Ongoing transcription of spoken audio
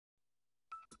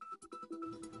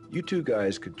You two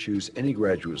guys could choose any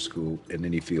graduate school in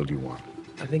any field you want.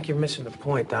 I think you're missing the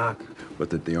point, Doc. But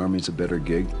that the Army's a better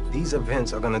gig? These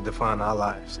events are going to define our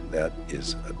lives. That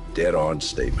is a dead-on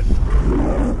statement.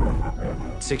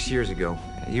 6 years ago,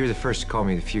 you were the first to call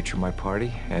me the future of my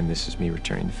party, and this is me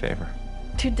returning the favor.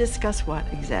 To discuss what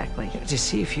exactly? To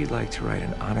see if you'd like to write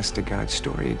an honest-to-God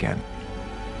story again.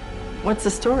 What's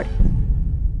the story?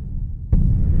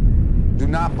 Do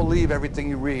not believe everything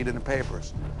you read in the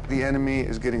papers. The enemy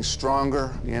is getting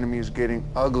stronger. The enemy is getting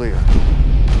uglier.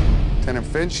 Lieutenant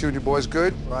Finch, you and your boys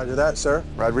good? Roger that, sir.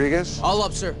 Rodriguez? All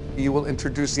up, sir. You will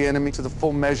introduce the enemy to the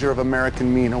full measure of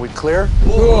American mean. Are we clear?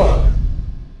 War!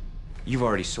 You've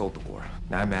already sold the war.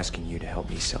 Now I'm asking you to help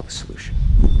me sell the solution.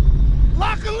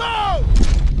 Lock and load!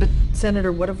 But,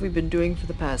 Senator, what have we been doing for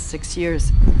the past 6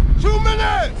 years? 2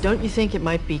 minutes! Don't you think it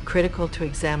might be critical to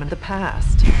examine the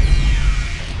past?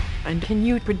 And can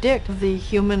you predict the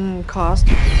human cost?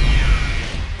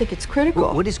 I think it's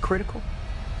critical. What is critical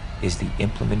is the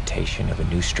implementation of a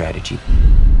new strategy.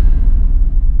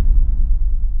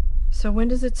 So when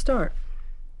does it start?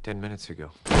 10 minutes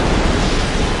ago.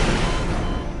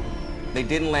 They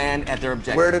didn't land at their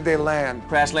objective. Where did they land?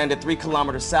 Crash landed 3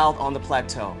 kilometers south on the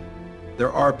plateau.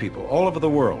 There are people all over the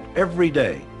world, every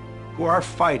day, who are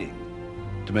fighting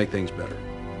to make things better.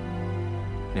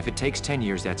 And if it takes 10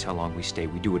 years, that's how long we stay.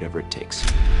 We do whatever it takes.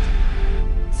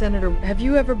 Senator, have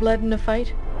you ever bled in a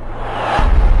fight?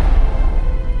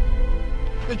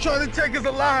 They're trying to take us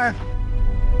alive.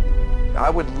 I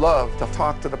would love to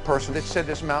talk to the person that said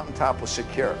this mountaintop was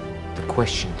secure. The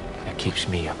question that keeps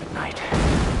me up at night,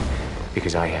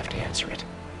 because I have to answer it.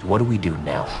 What do we do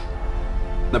now?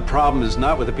 The problem is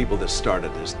not with the people that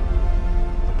started this.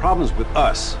 The problem is with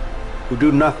us, who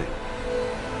do nothing.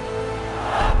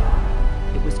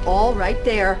 It was all right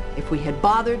there if we had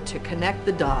bothered to connect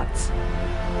the dots.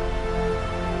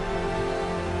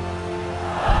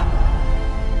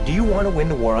 Do you want to win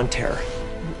the war on terror?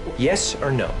 Yes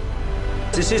or no?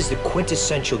 This is the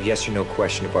quintessential yes or no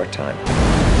question of our time.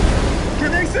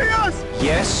 Can they see us?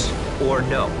 Yes or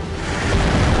no?